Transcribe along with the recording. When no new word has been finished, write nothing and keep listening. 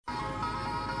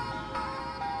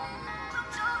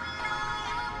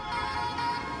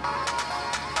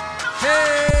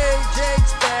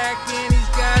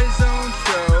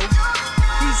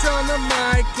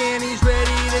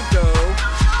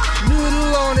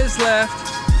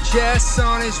left, Jess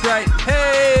on his right.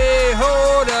 Hey,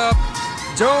 hold up,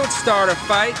 don't start a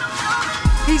fight.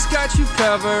 He's got you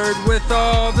covered with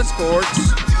all the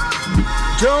sports.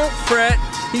 Don't fret,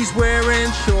 he's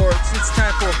wearing shorts. It's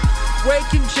time for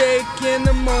Wake and Jake in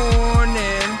the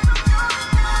morning,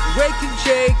 Wake and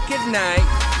Jake at night.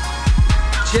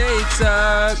 Jake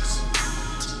sucks.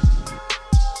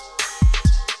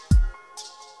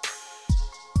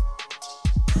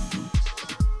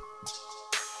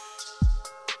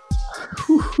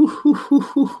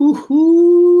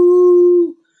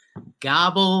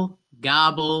 Gobble,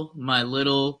 gobble, my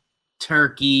little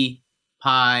turkey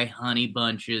pie honey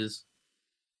bunches,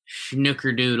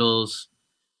 schnickerdoodles,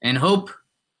 and hope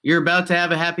you're about to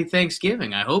have a happy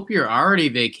Thanksgiving. I hope you're already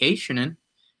vacationing,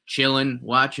 chilling,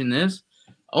 watching this,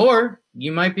 or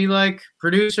you might be like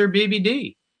producer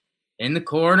BBD in the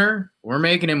corner. We're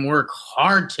making him work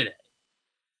hard today.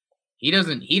 He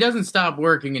doesn't stop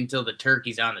working until the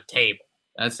turkey's on the table.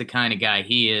 That's the kind of guy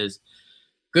he is.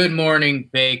 Good morning,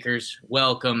 Bakers.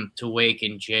 Welcome to Wake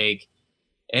and Jake.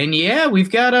 And yeah, we've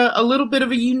got a little bit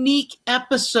of a unique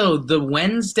episode. The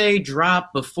Wednesday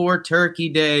drop before Turkey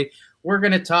Day. We're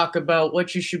going to talk about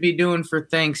what you should be doing for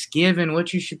Thanksgiving,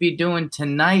 what you should be doing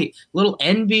tonight. Little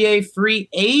NBA free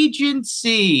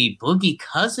agency. Boogie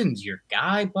Cousins, your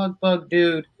guy, Bug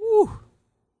dude. Woo.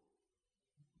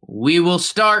 We will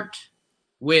start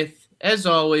with, as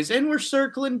always, and we're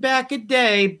circling back a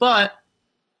day, but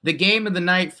the game of the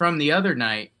night from the other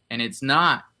night, and it's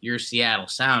not your Seattle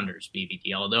Sounders,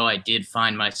 BBD, although I did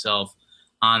find myself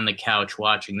on the couch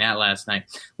watching that last night.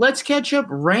 Let's catch up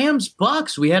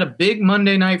Rams-Bucks. We had a big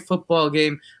Monday night football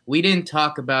game. We didn't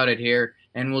talk about it here,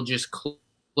 and we'll just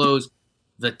close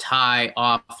the tie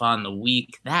off on the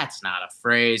week. That's not a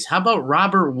phrase. How about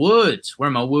Robert Woods?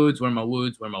 Where my Woods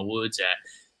at?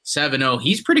 7-0.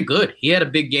 He's pretty good. He had a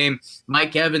big game.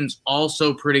 Mike Evans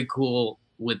also pretty good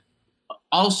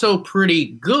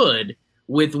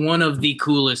with one of the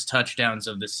coolest touchdowns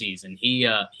of the season.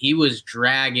 He was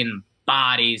dragging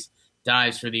bodies,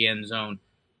 dives for the end zone.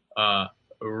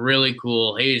 Really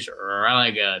cool. He's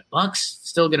really good. Bucks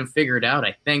still going to figure it out,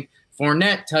 I think.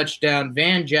 Fournette touchdown.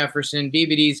 Van Jefferson,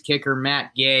 BBD's kicker,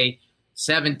 Matt Gay,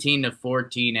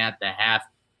 17-14 at the half.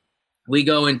 We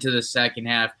go into the second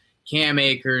half. Cam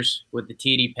Akers with the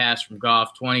TD pass from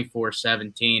Goff,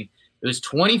 24-17. It was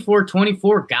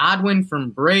 24-24. Godwin from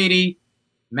Brady.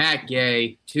 Matt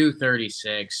Gay,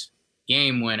 236.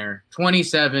 Game winner,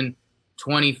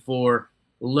 27-24.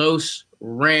 Los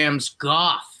Rams.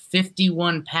 Goff,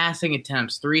 51 passing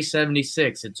attempts,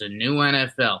 376. It's a new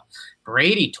NFL.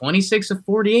 Brady,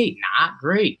 26-48. Not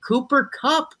great. Cooper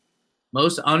Kupp,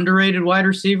 most underrated wide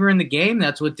receiver in the game.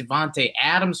 That's what Devontae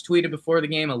Adams tweeted before the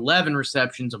game. 11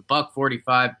 receptions,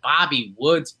 $145. Bobby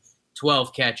Woods,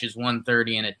 12 catches,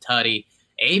 130 and a tutty.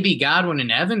 A.B. Godwin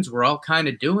and Evans were all kind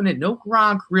of doing it. No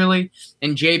Gronk, really.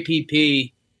 And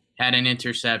JPP had an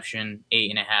interception,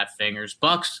 8.5 fingers.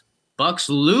 Bucks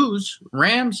lose.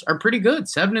 Rams are pretty good,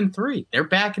 7-3. They're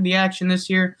back in the action this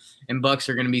year, and Bucks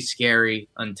are going to be scary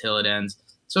until it ends.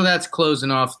 So that's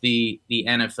closing off the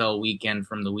NFL weekend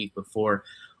from the week before.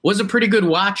 Was a pretty good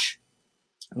watch.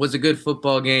 Was a good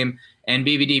football game. And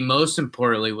BBD, most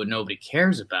importantly, what nobody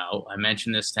cares about, I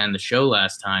mentioned this to end the show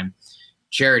last time,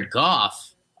 Jared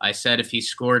Goff. I said if he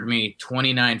scored me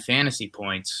 29 fantasy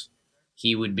points,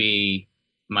 he would be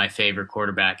my favorite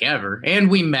quarterback ever. And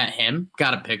we met him,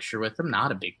 got a picture with him,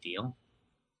 not a big deal.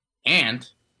 And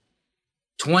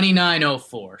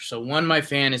 29-04. So won my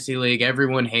fantasy league.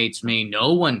 Everyone hates me.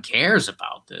 No one cares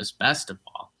about this, best of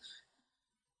all.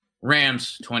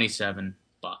 Rams 27,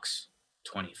 Bucks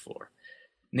 24.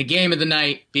 And the game of the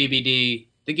night, BBD.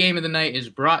 The game of the night is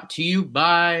brought to you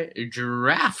by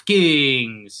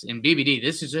DraftKings. And BBD,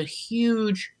 this is a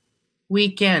huge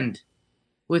weekend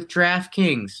with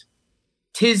DraftKings.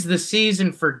 'Tis the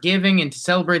season for giving, and to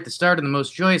celebrate the start of the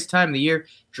most joyous time of the year,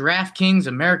 DraftKings,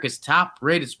 America's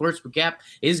top-rated sportsbook app,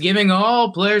 is giving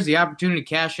all players the opportunity to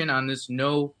cash in on this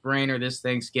no-brainer this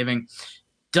Thanksgiving.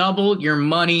 Double your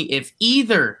money if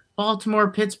either Baltimore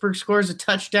or Pittsburgh scores a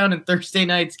touchdown in Thursday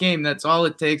night's game. That's all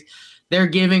it takes. They're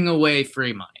giving away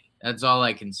free money. That's all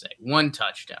I can say. One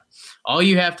touchdown. All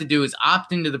you have to do is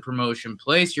opt into the promotion,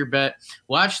 place your bet,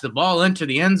 watch the ball enter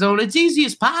the end zone. It's easy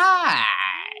as pie.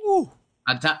 Ooh.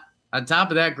 On top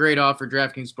of that great offer,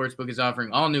 DraftKings Sportsbook is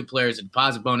offering all new players a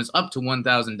deposit bonus up to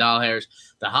 $1,000.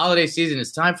 The holiday season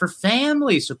is time for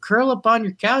family, so curl up on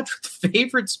your couch with the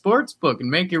favorite sportsbook and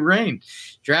make it rain.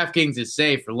 DraftKings is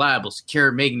safe, reliable,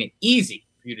 secure, making it easy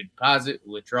for you to deposit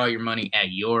and withdraw your money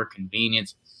at your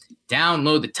convenience.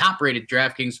 Download the top-rated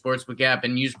DraftKings Sportsbook app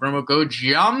and use promo code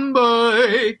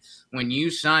JUMBOY when you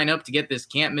sign up to get this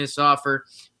can't-miss offer.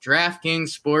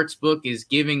 DraftKings Sportsbook is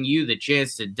giving you the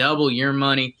chance to double your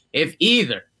money if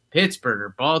either Pittsburgh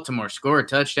or Baltimore score a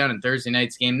touchdown in Thursday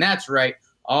night's game. That's right.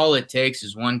 All it takes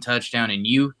is one touchdown, and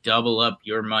you double up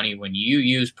your money when you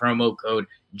use promo code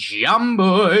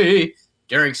JUMBOY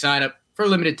during sign-up. For a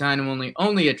limited time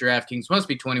only at DraftKings. Must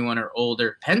be 21 or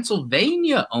older.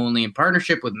 Pennsylvania only. In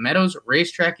partnership with Meadows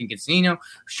Racetrack and Casino.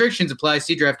 Restrictions apply.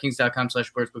 See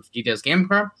DraftKings.com/sportsbook for details. Gambling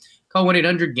problem? Call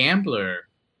 1-800-GAMBLER.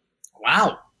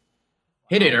 Wow.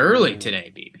 Hit it early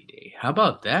today, BBD. How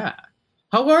about that?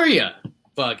 How are you,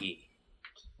 Buggy?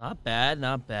 Not bad,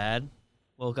 not bad.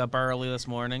 Woke up early this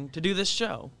morning to do this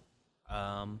show.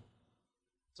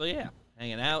 So yeah,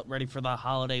 hanging out, ready for the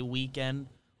holiday weekend.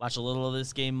 Watch a little of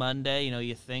this game Monday. You know,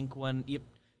 you think no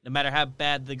matter how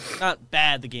bad not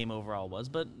bad the game overall was,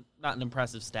 but not an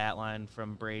impressive stat line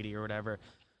from Brady or whatever.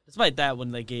 Despite that,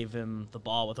 when they gave him the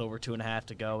ball with over 2.5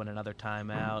 to go and another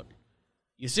timeout,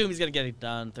 you assume he's going to get it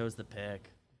done, throws the pick,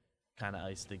 kind of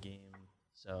iced the game.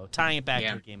 So tying it back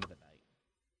to the game of the night.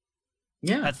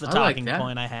 Yeah, that's the talking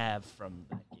point I have from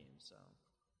that game. So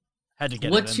had to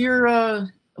get.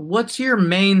 What's your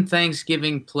main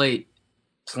Thanksgiving plate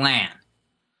plan?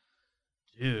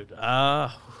 Dude,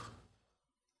 I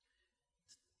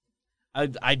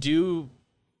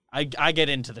get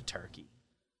into the turkey.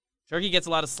 Turkey gets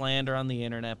a lot of slander on the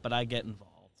internet, but I get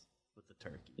involved with the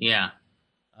turkey. Yeah.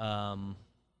 Other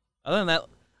than that,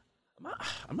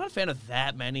 I'm not a fan of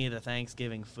that many of the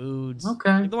Thanksgiving foods.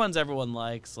 Okay. Like the ones everyone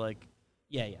likes, they're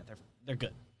good. They're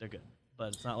good.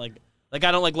 But it's not like I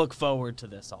don't look forward to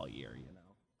this all year, you know.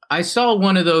 I saw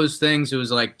one of those things. It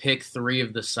was pick 3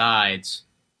 of the sides.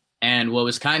 And what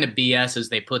was kind of BS is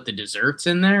they put the desserts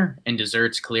in there, and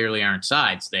desserts clearly aren't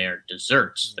sides. They are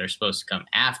desserts. They're supposed to come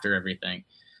after everything.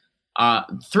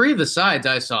 3 of the sides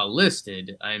I saw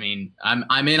listed. I mean,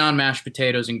 I'm in on mashed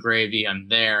potatoes and gravy. I'm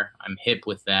there. I'm hip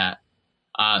with that.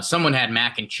 Someone had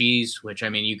mac and cheese, which, I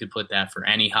mean, you could put that for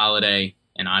any holiday,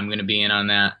 and I'm going to be in on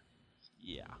that.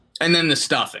 Yeah. And then the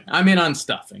stuffing. I'm in on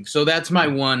stuffing. So that's my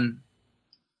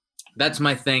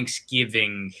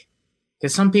Thanksgiving.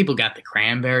 Because some people got the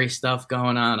cranberry stuff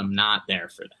going on. I'm not there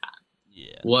for that.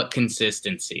 Yeah. What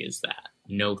consistency is that?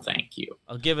 No, thank you.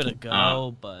 I'll give it a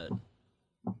go, but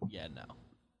yeah, no.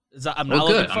 I'm not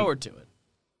looking forward to it.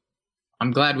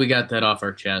 I'm glad we got that off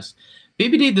our chest.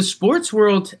 BBD, the sports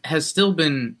world has still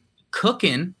been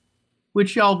cooking,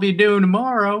 which y'all be doing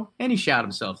tomorrow. And he shot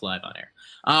himself live on air.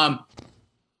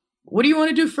 What do you want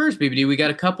to do first, BBD? We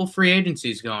got a couple free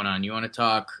agencies going on. You want to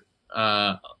talk...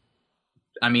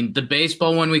 the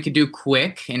baseball one we could do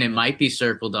quick, and it might be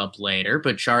circled up later,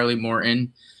 but Charlie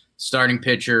Morton, starting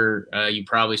pitcher, you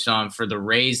probably saw him for the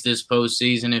Rays this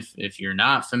postseason. If you're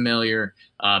not familiar,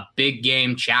 big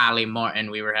game Charlie Morton.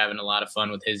 We were having a lot of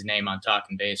fun with his name on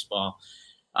Talking Baseball.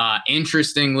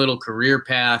 Interesting little career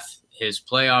path. His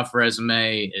playoff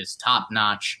resume is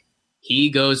top-notch.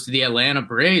 He goes to the Atlanta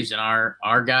Braves, and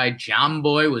our guy John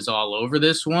Boy was all over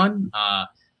this one.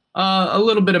 A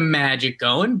little bit of magic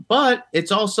going, but it's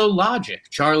also logic.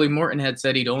 Charlie Morton had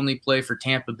said he'd only play for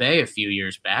Tampa Bay a few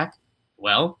years back.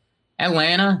 Well,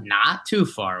 Atlanta, not too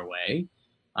far away.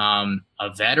 A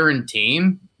veteran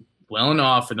team, willing to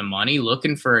offer the money,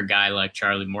 looking for a guy like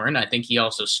Charlie Morton. I think he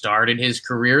also started his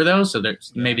career, though, so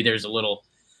maybe there's a little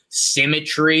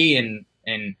symmetry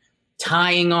and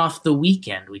tying off the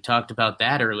weekend. We talked about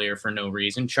that earlier for no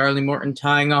reason. Charlie Morton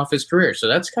tying off his career, so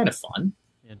that's kind of fun.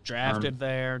 Drafted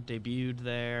there, debuted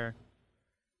there.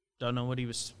 Don't know what he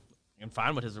was. I'm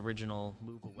fine what his original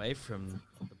move away from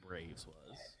the Braves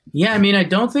was. Yeah, I mean, I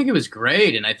don't think it was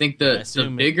great, and I think the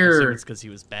bigger. It's because he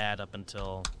was bad up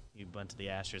until he went to the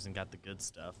Astros and got the good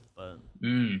stuff. But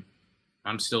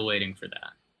I'm still waiting for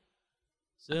that.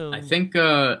 So I think,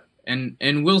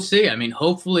 and we'll see. I mean,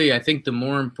 hopefully, I think the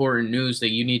more important news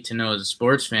that you need to know as a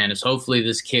sports fan is hopefully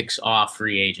this kicks off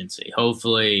free agency.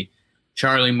 Hopefully.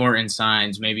 Charlie Morton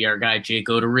signs. Maybe our guy Jake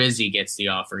Odorizzi gets the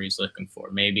offer he's looking for.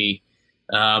 Maybe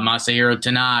Masahiro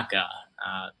Tanaka.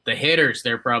 The hitters,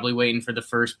 they're probably waiting for the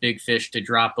first big fish to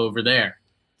drop over there.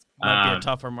 Might be a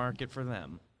tougher market for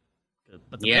them.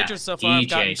 But the pitchers so far have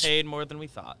gotten paid more than we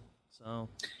thought. So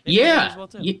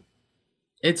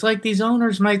it's like these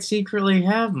owners might secretly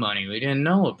have money we didn't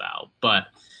know about. But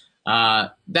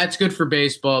that's good for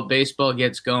baseball. Baseball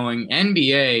gets going.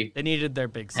 NBA. They needed their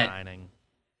big signing.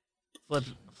 Flip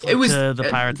to the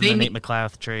Pirates in the Nate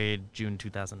McLouth trade, June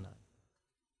 2009.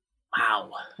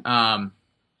 Wow.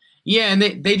 Yeah, and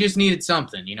they just needed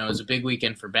something. You know, it was a big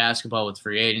weekend for basketball with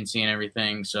free agency and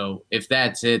everything. So if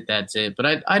that's it, that's it.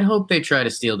 But I'd hope they try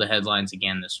to steal the headlines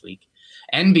again this week.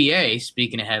 NBA,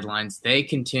 speaking of headlines, they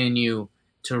continue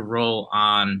to roll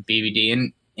on BBD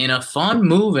and in a fun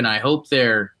move, and I hope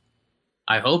the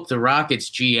Rockets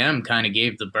GM kind of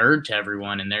gave the bird to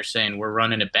everyone, and they're saying we're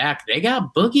running it back. They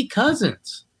got Boogie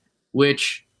Cousins,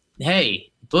 which,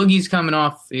 hey, Boogie's coming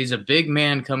off. He's a big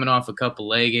man coming off a couple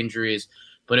leg injuries.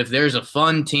 But if there's a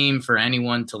fun team for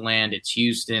anyone to land, it's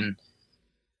Houston.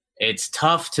 It's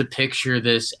tough to picture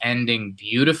this ending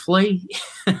beautifully.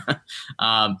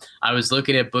 I was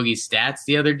looking at Boogie's stats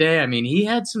the other day. I mean, he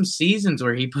had some seasons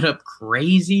where he put up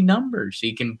crazy numbers.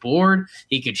 He can board.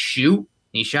 He could shoot.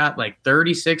 He shot like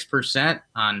 36%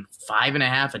 on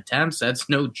 5.5 attempts. That's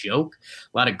no joke.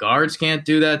 A lot of guards can't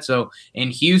do that. So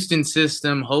in Houston's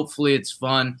system, hopefully it's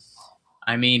fun.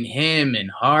 I mean, him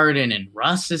and Harden and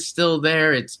Russ is still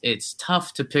there. It's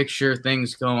tough to picture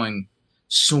things going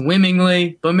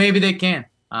swimmingly, but maybe they can.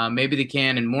 Maybe they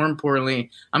can. And more importantly,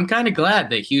 I'm kind of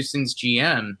glad that Houston's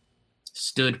GM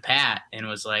stood pat and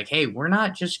was like, hey, we're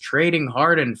not just trading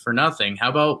Harden for nothing. How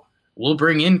about we'll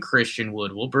bring in Christian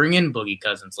Wood? We'll bring in Boogie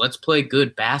Cousins. Let's play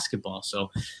good basketball. So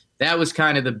that was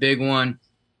kind of the big one.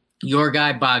 Your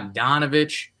guy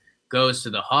Bogdanovich goes to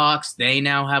the Hawks. They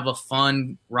now have a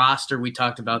fun roster. We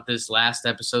talked about this last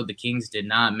episode. The Kings did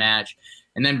not match.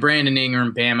 And then Brandon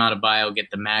Ingram, Bam Adebayo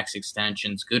get the max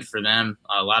extensions. Good for them.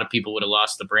 A lot of people would have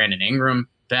lost the Brandon Ingram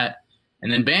bet.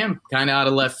 And then Bam, kind of out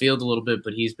of left field a little bit,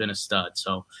 but he's been a stud.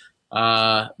 So,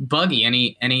 Buggy,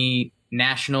 any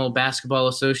National Basketball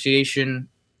Association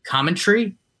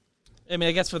commentary? I mean,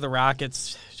 I guess for the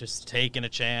Rockets, just taking a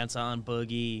chance on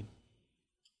Boogie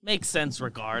makes sense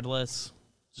regardless.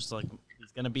 Just like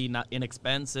he's going to be not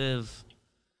inexpensive.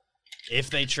 If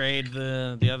they trade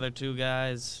the other two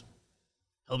guys,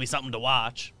 he'll be something to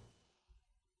watch.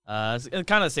 It's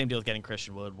kind of the same deal with getting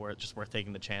Christian Wood, where it's just worth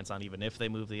taking the chance on, even if they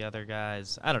move the other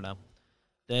guys. I don't know.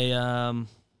 They,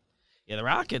 the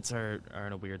Rockets are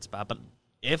in a weird spot, but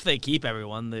if they keep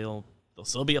everyone, they'll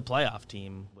still be a playoff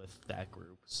team with that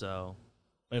group. So,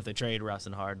 but if they trade Russ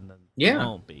and Harden, then they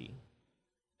won't be,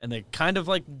 and they kind of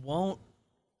like won't.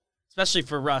 Especially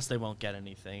for Russ, they won't get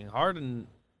anything. Harden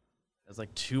has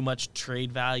like too much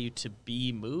trade value to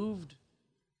be moved,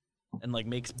 and like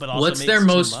but also what's makes their too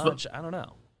most much. I don't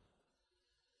know.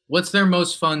 What's their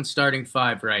most fun starting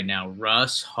five right now?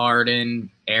 Russ,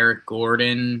 Harden, Eric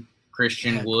Gordon,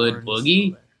 Christian Wood,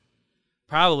 Boogie.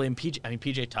 Probably, and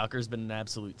PJ Tucker's been an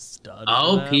absolute stud.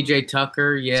 Oh, PJ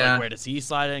Tucker, yeah. So like, where does he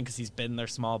slide in? Because he's been their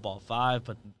small ball five,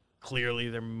 but clearly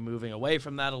they're moving away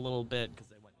from that a little bit because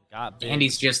they went and got big. And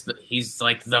he's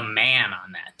like the man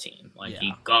on that team. Like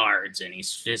he guards and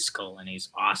he's physical and he's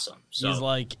awesome.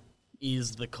 So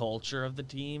he's the culture of the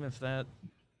team. If that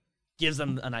gives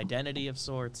them an identity of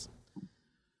sorts,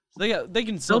 so they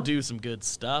can still do some good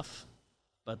stuff,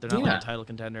 but they're not like a title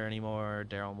contender anymore.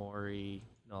 Daryl Morey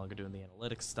no longer doing the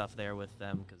analytics stuff there with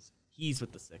them because he's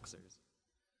with the Sixers.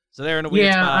 So they're in a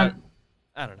weird spot.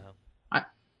 I don't know.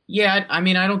 I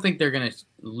mean, I don't think they're going to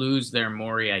lose their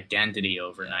Morey identity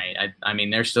overnight. I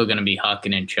mean, they're still going to be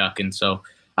hucking and chucking. So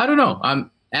I don't know.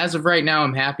 As of right now,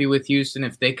 I'm happy with Houston.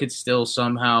 If they could still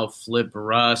somehow flip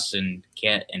Russ and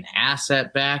get an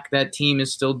asset back, that team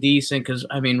is still decent. Because,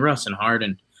 I mean, Russ and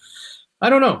Harden, I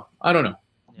don't know.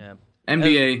 Yeah.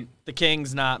 NBA. And the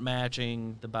Kings not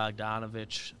matching the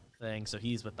Bogdanovich thing, so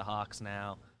he's with the Hawks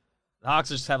now. The Hawks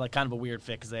just had like kind of a weird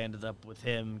fit because they ended up with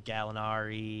him,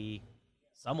 Gallinari,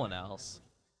 someone else.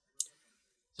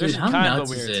 So Dude, there's how kind of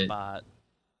nuts a weird is it? spot.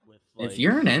 With, like, If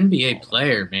you're an NBA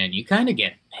player, man, you kind of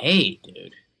get paid,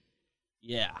 dude.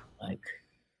 Yeah. Like,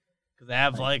 because they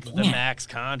have like the max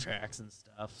contracts and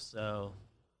stuff, so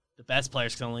the best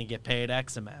players can only get paid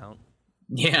X amount.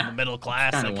 Yeah. The middle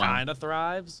class that kind of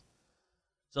thrives.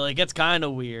 So it gets kind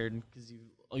of weird because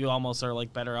you almost are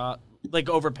like better off. Like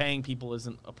overpaying people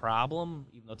isn't a problem,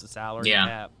 even though it's a salary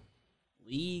cap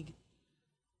league.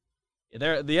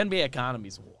 Yeah, the NBA economy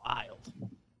is wild.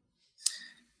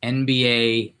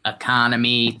 NBA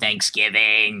economy,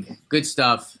 Thanksgiving, good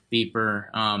stuff, Beeper.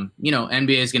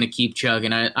 NBA is going to keep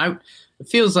chugging. It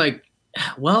feels like,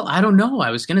 well, I don't know. I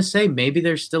was going to say maybe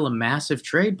there's still a massive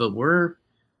trade, but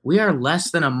we are less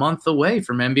than a month away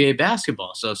from NBA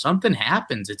basketball. So if something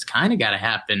happens, it's kind of got to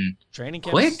happen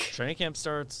quick. Training camp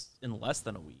starts in less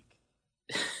than a week.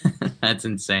 That's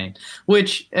insane.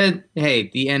 Which, hey,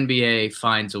 the NBA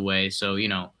finds a way. So,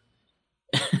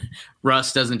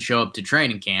 Russ doesn't show up to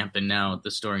training camp, and now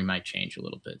the story might change a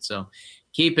little bit. So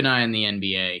keep an eye on the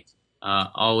NBA.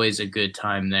 Always a good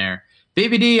time there.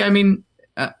 BBD, I mean,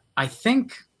 I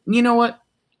think, you know what?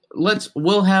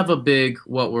 we'll have a big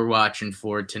what we're watching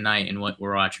for tonight and what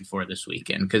we're watching for this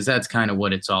weekend, because that's kind of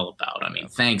what it's all about. I mean,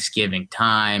 Thanksgiving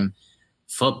time,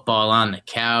 football on the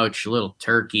couch, a little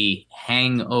turkey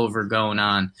hangover going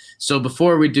on. So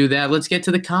before we do that, let's get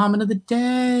to the comment of the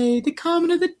day. The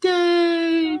comment of the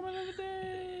day.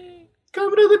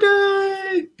 Comment of the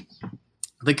day.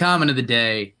 The comment of the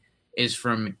day is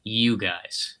from you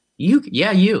guys. You.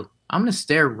 I'm going to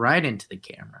stare right into the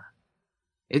camera.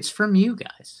 It's from you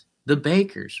guys, the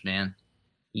Bakers, man.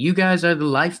 You guys are the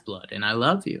lifeblood, and I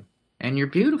love you, and you're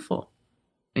beautiful,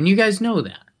 and you guys know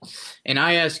that. And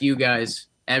I ask you guys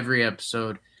every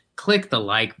episode, click the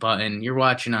like button. You're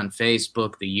watching on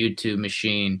Facebook, the YouTube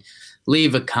machine.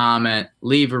 Leave a comment,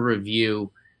 leave a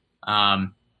review.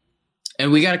 And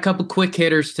we got a couple quick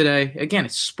hitters today. Again,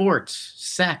 it's sports,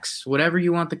 sex, whatever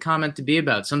you want the comment to be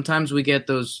about. Sometimes we get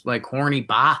those like horny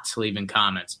bots leaving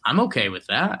comments. I'm okay with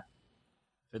that.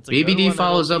 BBD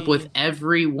follows up with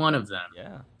every one of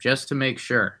them, just to make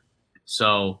sure.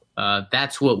 So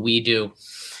that's what we do.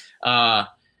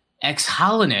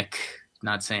 Ex-Holinik,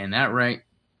 not saying that right.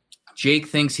 Jake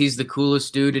thinks he's the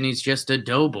coolest dude, and he's just a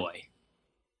doughboy.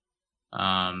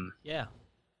 Yeah.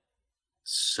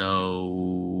 So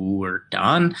we're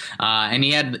done. And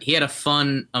he had a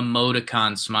fun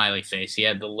emoticon smiley face. He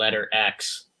had the letter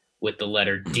X with the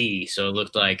letter D, so it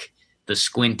looked like the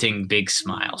squinting big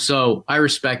smile. So I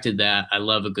respected that. I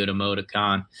love a good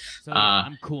emoticon. So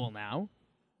I'm cool now,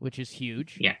 which is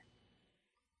huge. Yeah.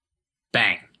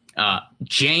 Bang.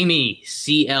 Jamie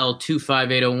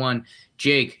CL25801.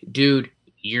 Jake, dude,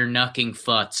 you're knucking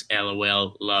futs.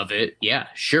 LOL. Love it. Yeah,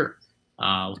 sure.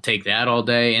 We'll take that all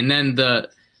day. And then the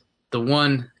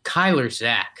one, Kyler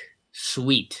Zach.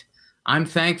 Sweet. I'm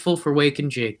thankful for waking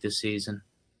Jake this season.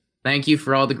 Thank you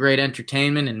for all the great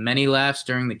entertainment and many laughs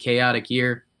during the chaotic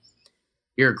year.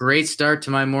 You're a great start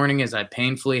to my morning as I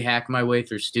painfully hack my way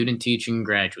through student teaching and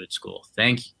graduate school.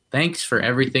 Thanks for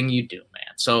everything you do,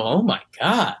 man. So, oh my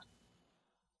God.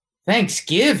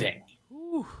 Thanksgiving.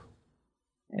 Ooh.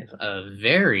 A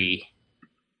very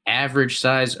average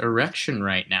size erection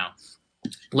right now.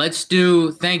 Let's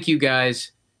do, thank you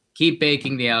guys. Keep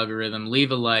baking the algorithm.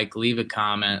 Leave a like, leave a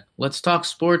comment. Let's talk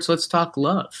sports. Let's talk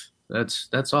love.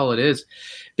 That's all it is.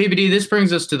 BBD, this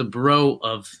brings us to the bro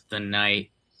of the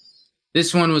night.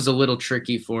 This one was a little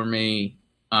tricky for me.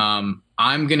 I'm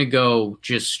going to go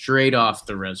just straight off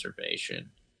the reservation.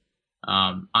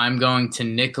 I'm going to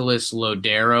Nicholas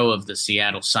Lodero of the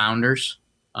Seattle Sounders,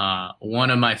 one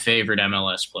of my favorite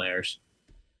MLS players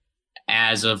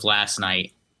as of last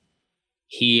night.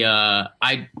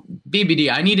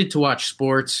 BBD, I needed to watch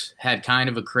sports, had kind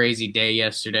of a crazy day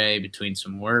yesterday between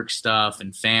some work stuff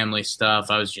and family stuff.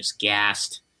 I was just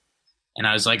gassed. And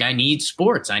I was like, I need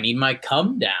sports. I need my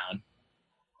come down.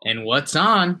 And what's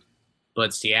on?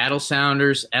 But Seattle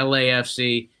Sounders,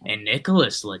 LAFC, and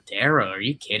Nicholas Lodero. Are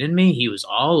you kidding me? He was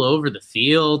all over the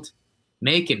field,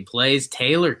 making plays.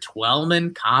 Taylor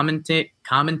Twellman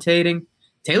commentating.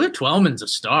 Taylor Twellman's a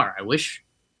star. I wish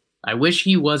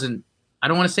he wasn't, I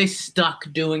don't want to say stuck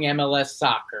doing MLS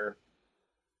soccer,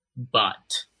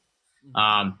 but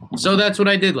so that's what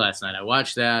I did last night. I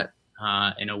watched that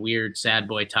in a weird sad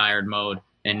boy tired mode,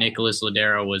 and Nicholas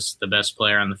Lodero was the best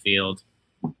player on the field.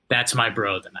 That's my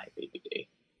bro of the night, BBD.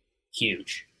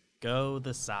 Huge. Go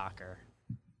the soccer.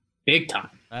 Big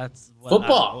time. That's what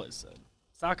football. I always said.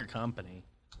 Soccer company.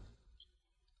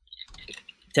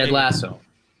 Ted Lasso.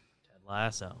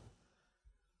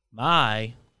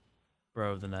 My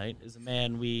bro of the night is a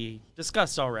man we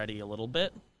discussed already a little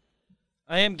bit.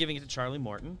 I am giving it to Charlie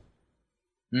Morton.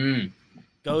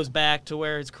 Goes back to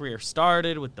where his career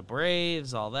started with the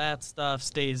Braves, all that stuff.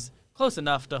 Stays close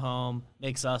enough to home.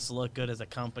 Makes us look good as a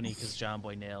company because John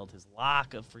Boy nailed his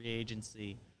lock of free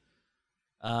agency.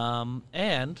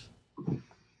 And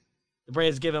the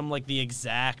Braves give him like the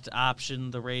exact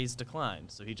option the Rays declined.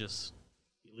 So he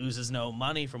loses no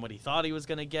money from what he thought he was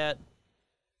going to get.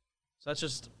 So that's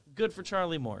just good for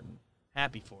Charlie Morton.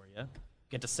 Happy for you.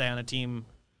 Get to stay on a team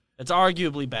that's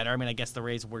arguably better. I mean, I guess the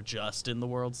Rays were just in the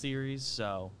World Series,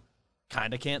 so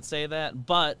kind of can't say that.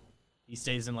 But he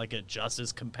stays in like a just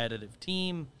as competitive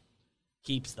team,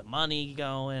 keeps the money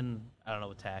going. I don't know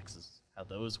with taxes, how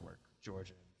those work,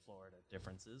 Georgia and Florida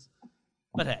differences.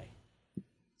 But hey,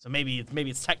 so maybe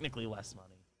it's technically less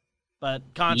money. But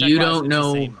contract you don't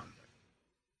know. The same number.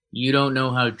 You don't know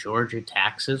how Georgia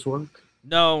taxes work?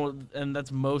 No, and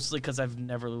that's mostly because I've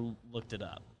never looked it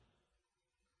up.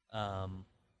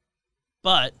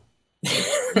 But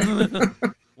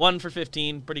 1 for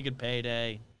 15, pretty good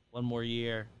payday. One more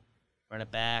year, run it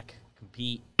back,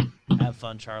 compete, have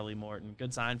fun. Charlie Morton,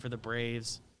 good sign for the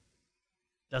Braves.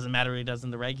 doesn't matter what he does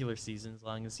in the regular season as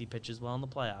long as he pitches well in the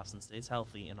playoffs and stays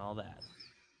healthy and all that.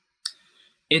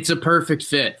 It's a perfect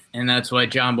fit, and that's why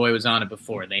John Boy was on it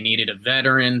before. They needed a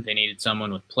veteran. They needed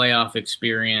someone with playoff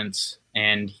experience.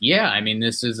 And, yeah, I mean,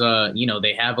 this is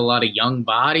they have a lot of young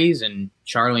bodies, and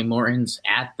Charlie Morton's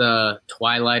at the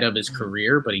twilight of his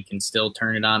career, but he can still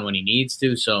turn it on when he needs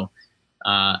to. So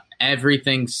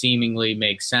everything seemingly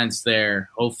makes sense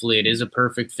there. Hopefully it is a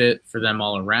perfect fit for them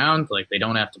all around. Like, they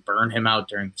don't have to burn him out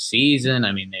during the season.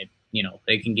 I mean,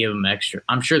 they can give him extra –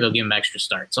 I'm sure they'll give him extra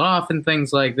starts off and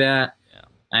things like that.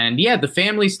 And, yeah, the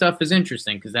family stuff is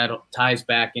interesting because that ties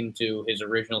back into his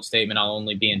original statement, I'll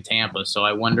only be in Tampa. So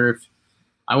I wonder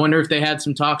if they had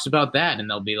some talks about that, and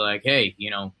they'll be like, hey,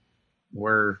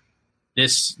 we're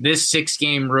this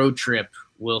 6-game road trip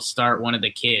will start one of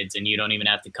the kids, and you don't even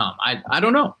have to come. I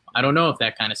don't know. I don't know if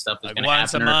that kind of stuff is going to happen.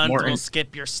 Once a month, we'll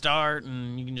skip your start,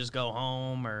 and you can just go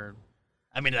home. Or,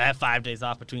 I mean, I have 5 days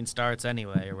off between starts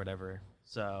anyway or whatever.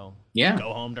 So yeah,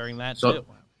 go home during that too.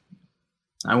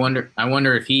 I wonder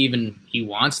if he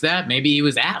wants that. Maybe he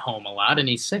was at home a lot and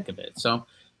he's sick of it. So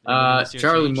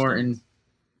Charlie Morton,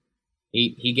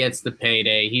 he gets the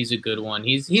payday. He's a good one.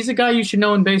 He's a guy you should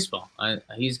know in baseball.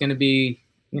 He's going to be,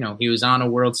 he was on a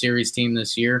World Series team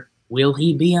this year. Will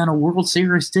he be on a World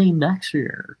Series team next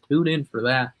year? Tune in for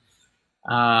that.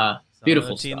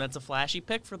 Beautiful team stuff. That's a flashy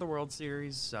pick for the World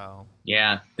Series. So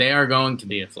yeah, they are going to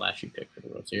be a flashy pick for the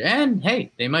World Series. And hey,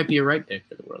 they might be a right pick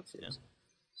for the World Series.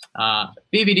 Yeah.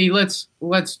 BBD,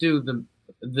 let's do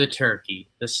the turkey,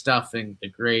 the stuffing, the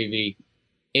gravy.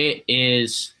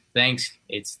 It's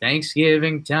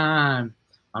Thanksgiving time.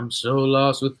 I'm so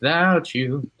lost without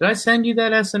you. Did I send you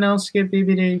that SNL skit,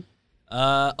 BBD?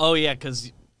 Oh yeah,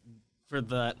 because for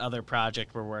the other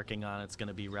project we're working on, it's going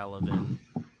to be relevant.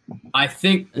 I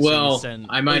think.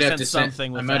 I might have to send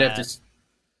something. I might have to.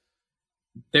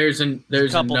 There's a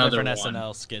couple different one.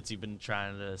 SNL skits you've been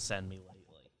trying to send me lately.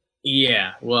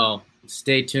 Yeah, well,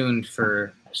 stay tuned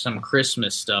for some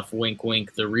Christmas stuff. Wink,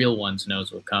 wink. The real ones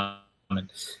knows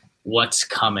what's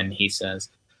coming, he says.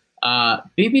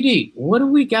 BBD, what do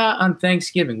we got on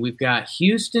Thanksgiving? We've got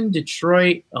Houston,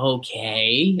 Detroit.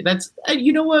 Okay, that's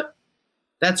you know what?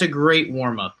 That's a great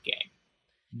warm-up game.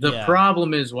 The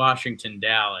problem is Washington,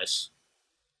 Dallas.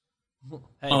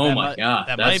 Hey, my God,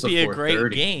 that might be a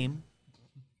great game.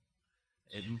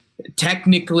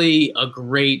 Technically, a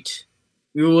great.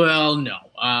 Well, no.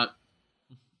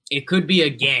 It could be a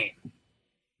game.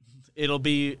 It'll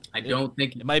be. I don't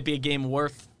think it might be a game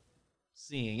worth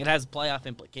seeing. It has playoff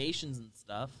implications and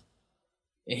stuff.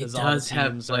 It does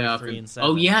have playoff.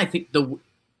 Oh yeah, I think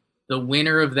the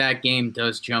winner of that game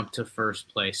does jump to first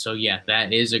place. So yeah,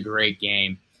 that is a great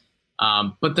game.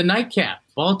 But the nightcap,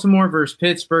 Baltimore versus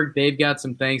Pittsburgh, they've got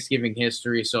some Thanksgiving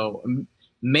history. So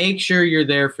make sure you're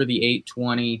there for the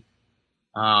 8:20.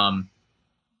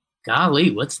 Golly,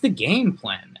 what's the game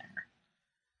plan there?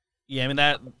 Yeah, I mean,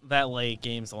 that late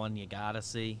game's the one you gotta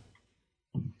see.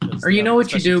 Or you know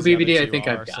what you do, BBD? I think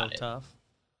I've got so it. Tough.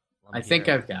 I think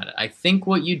I've got it. I think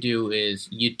what you do is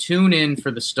you tune in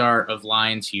for the start of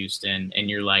Lions-Houston, and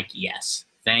you're like, yes,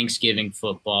 Thanksgiving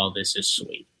football, this is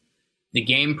sweet. The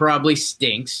game probably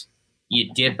stinks.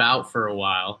 You dip out for a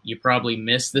while. You probably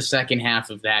miss the second half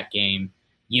of that game.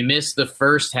 You miss the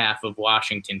first half of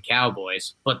Washington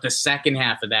Cowboys, but the second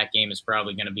half of that game is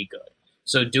probably going to be good.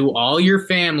 So do all your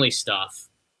family stuff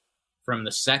from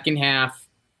the second half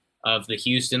of the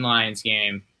Houston Lions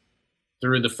game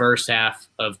through the first half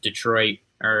of Detroit,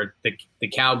 or the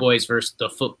Cowboys versus the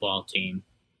football team.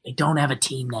 They don't have a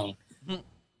team name.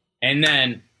 And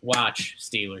then watch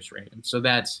Steelers-Ravens. So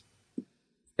that's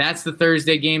the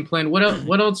Thursday game plan.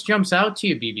 What else jumps out to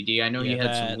you, BBD? I know you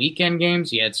had some weekend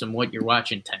games. You had some what you're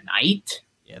watching tonight.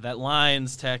 Yeah, that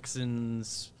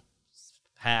Lions-Texans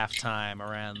halftime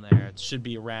around there. It should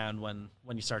be around when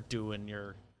you start doing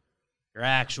your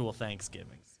actual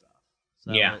Thanksgiving stuff.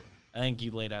 So yeah. I think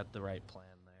you laid out the right plan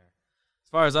there. As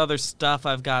far as other stuff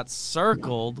I've got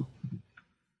circled,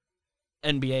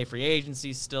 NBA free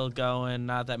agency's still going.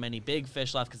 Not that many big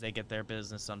fish left because they get their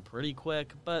business done pretty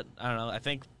quick. But I don't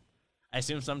know. I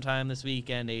assume sometime this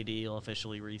weekend AD will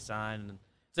officially re-sign. And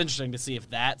it's interesting to see if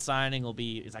that signing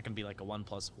is that going to be like a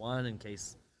 1+1 in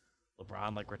case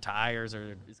LeBron retires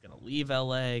or is going to leave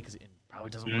LA because he probably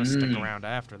doesn't want to stick around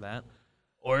after that.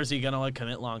 Or is he going to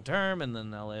commit long term and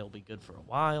then LA will be good for a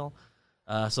while?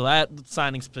 So that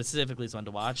signing specifically is one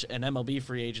to watch. And MLB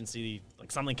free agency,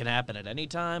 something can happen at any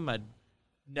time. I'd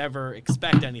never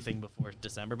expect anything before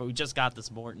December, but we just got this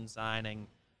Morton signing,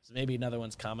 so maybe another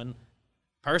one's coming.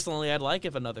 Personally, I'd like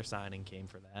if another signing came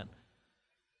for that.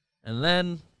 And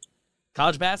then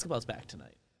college basketball's back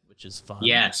tonight, which is fun.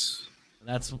 Yes.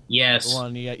 That's Yes. the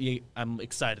one I'm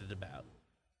excited about.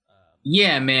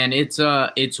 Yeah, man,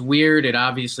 it's weird. It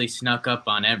obviously snuck up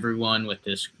on everyone with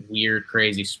this weird,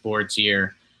 crazy sports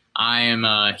year. I am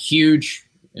a huge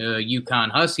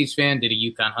UConn Huskies fan. Did a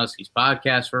UConn Huskies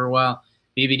podcast for a while.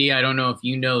 BBD, I don't know if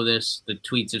you know this. The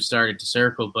tweets have started to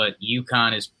circle, but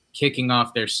UConn is kicking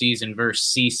off their season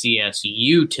versus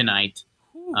CCSU tonight.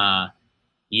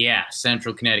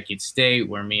 Central Connecticut State,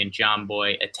 where me and John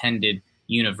Boy attended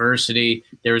university.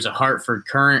 There was a Hartford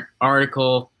Current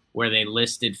article where they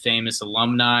listed famous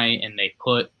alumni, and they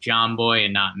put John Boy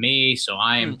and not me, so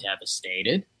I am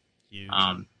devastated. Huge.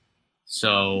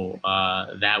 So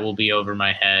that will be over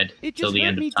my head till the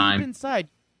end of time. Deep inside.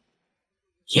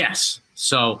 Yes.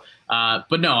 So,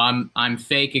 but no, I'm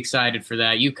fake excited for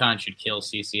that. UConn should kill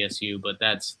CCSU, but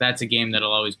that's a game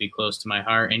that'll always be close to my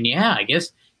heart. And yeah, I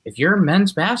guess if you're a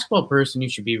men's basketball person, you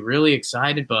should be really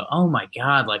excited. But oh my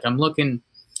God, like I'm looking.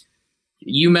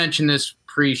 You mentioned this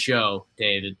pre-show,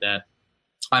 David, that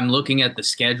I'm looking at the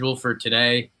schedule for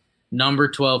today. Number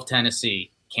 12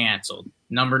 Tennessee canceled.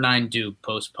 Number 9 Duke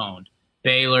postponed.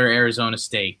 Baylor, Arizona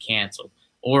State canceled.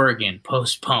 Oregon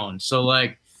postponed. So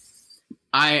like.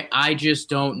 I just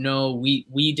don't know.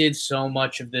 We did so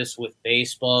much of this with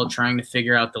baseball, trying to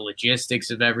figure out the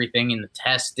logistics of everything and the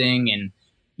testing. And,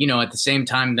 at the same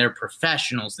time, they're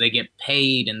professionals. They get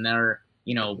paid and they're,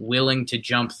 willing to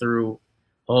jump through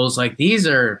holes. Like these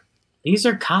are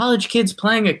college kids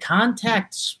playing a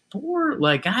contact sport.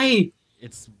 Like Like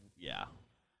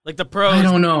the pros. I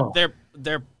don't know.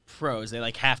 They're pros. They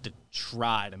like have to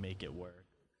try to make it work.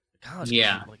 The college kids,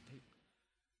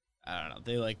 I don't know.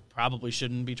 They like probably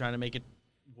shouldn't be trying to make it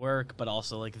work, but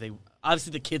also like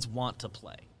obviously the kids want to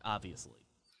play, obviously,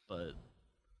 but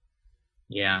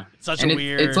yeah, it's such a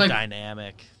weird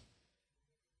dynamic.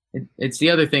 It's the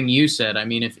other thing you said. I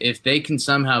mean, if they can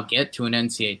somehow get to an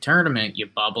NCAA tournament, you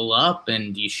bubble up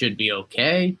and you should be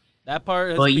okay. That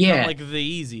part has become like the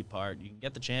easy part. You can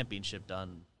get the championship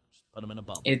done, just put them in a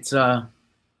bubble. It's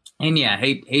And yeah,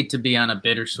 hate to be on a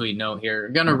bittersweet note here.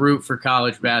 Gonna root for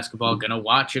college basketball. Gonna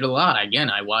watch it a lot.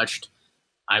 Again, I watched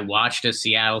a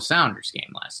Seattle Sounders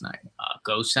game last night.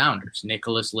 Go Sounders!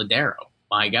 Nicholas Ladero,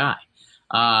 my guy.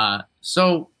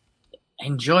 So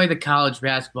enjoy the college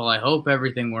basketball. I hope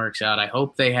everything works out. I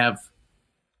hope they have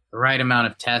the right amount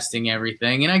of testing,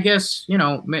 everything. And I guess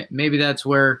maybe that's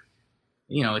where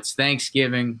it's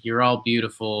Thanksgiving. You're all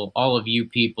beautiful. All of you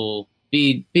people.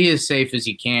 Be as safe as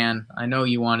you can. I know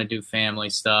you want to do family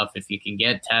stuff. If you can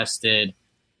get tested,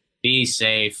 be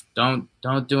safe. Don't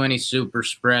do any super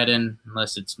spreading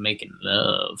unless it's making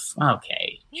love.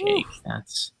 Okay, Jake,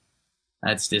 that's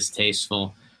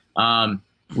distasteful.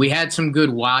 We had some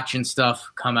good watching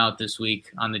stuff come out this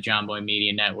week on the John Boy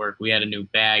Media Network. We had a new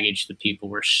baggage. The people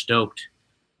were stoked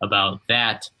about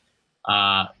that.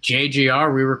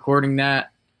 JGR, we're recording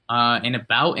that in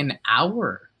about an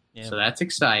hour. Yeah. So that's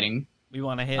exciting. We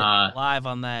want to hit live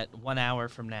on that 1 hour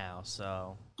from now,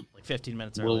 so like 15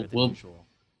 minutes earlier than usual.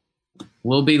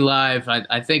 We'll be live.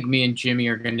 I think me and Jimmy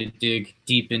are going to dig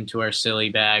deep into our silly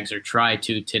bags, or try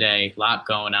to today. A lot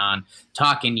going on.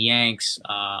 Talking Yanks,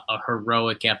 a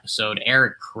heroic episode.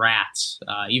 Eric Kratz,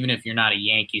 even if you're not a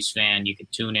Yankees fan, you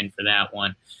could tune in for that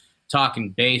one. Talking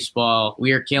baseball,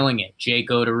 we are killing it. Jake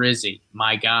Odorizzi,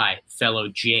 my guy, fellow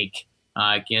Jake.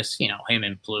 I guess, him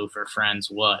and Plouffe are friends,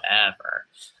 whatever.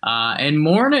 And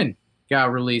Morning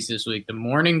got released this week. The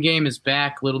Morning game is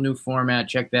back. Little new format.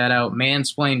 Check that out.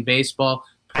 Mansplain Baseball.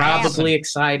 Probably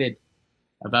excited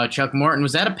about Chuck Morton.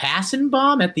 Was that a passing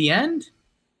bomb at the end?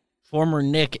 Former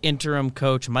Knick interim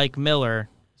coach Mike Miller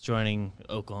is joining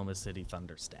Oklahoma City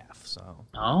Thunder staff. So,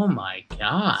 oh, my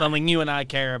God. Something you and I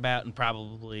care about and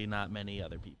probably not many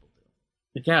other people do.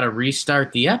 We got to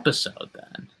restart the episode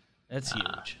then. That's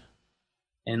huge.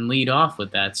 And lead off with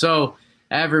that. So,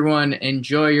 everyone,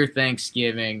 enjoy your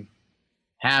Thanksgiving.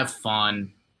 Have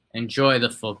fun. Enjoy the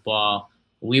football.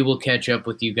 We will catch up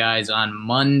with you guys on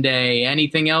Monday.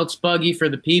 Anything else, Buggy, for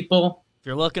the people? If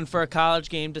you're looking for a college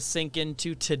game to sink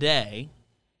into today,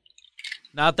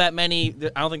 not that many.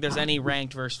 I don't think there's any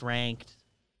ranked versus ranked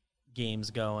games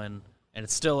going, and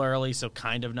it's still early, so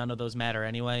kind of none of those matter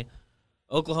anyway.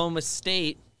 Oklahoma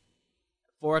State,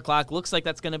 4 o'clock. Looks like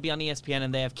that's going to be on ESPN,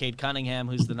 and they have Cade Cunningham,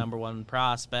 who's the number 1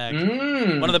 prospect.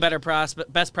 One of the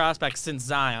best prospects since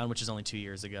Zion, which is only 2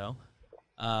 years ago.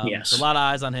 Yes. So a lot of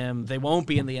eyes on him. They won't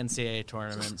be in the NCAA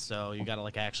tournament, so you got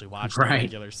to actually watch the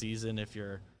regular season if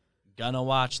you're going to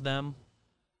watch them.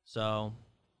 So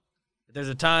if there's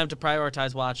a time to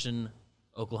prioritize watching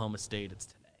Oklahoma State, it's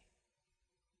today.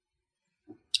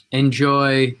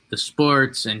 Enjoy the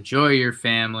sports. Enjoy your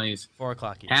families. 4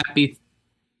 o'clock.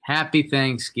 Happy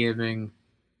Thanksgiving.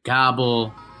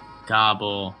 Gobble,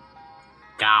 gobble,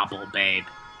 gobble, babe.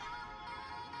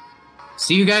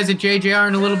 See you guys at JJR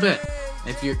in a little bit.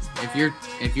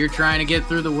 If you're trying to get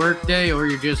through the workday or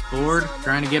you're just bored,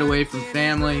 trying to get away from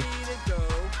family,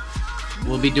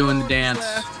 we'll be doing the dance.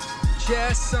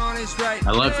 Jess on his right.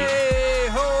 I love you. Hey,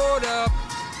 hold up.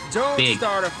 Don't Big.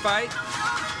 start a fight.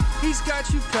 He's got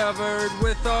you covered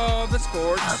with all the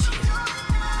sports.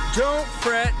 Don't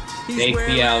fret. He's Take the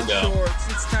wearing algo. shorts.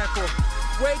 It's time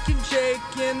for Wake and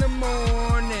Jake in the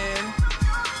morning.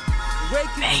 Wake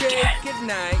and Make Jake it. at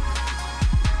night.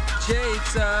 Jake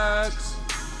sucks.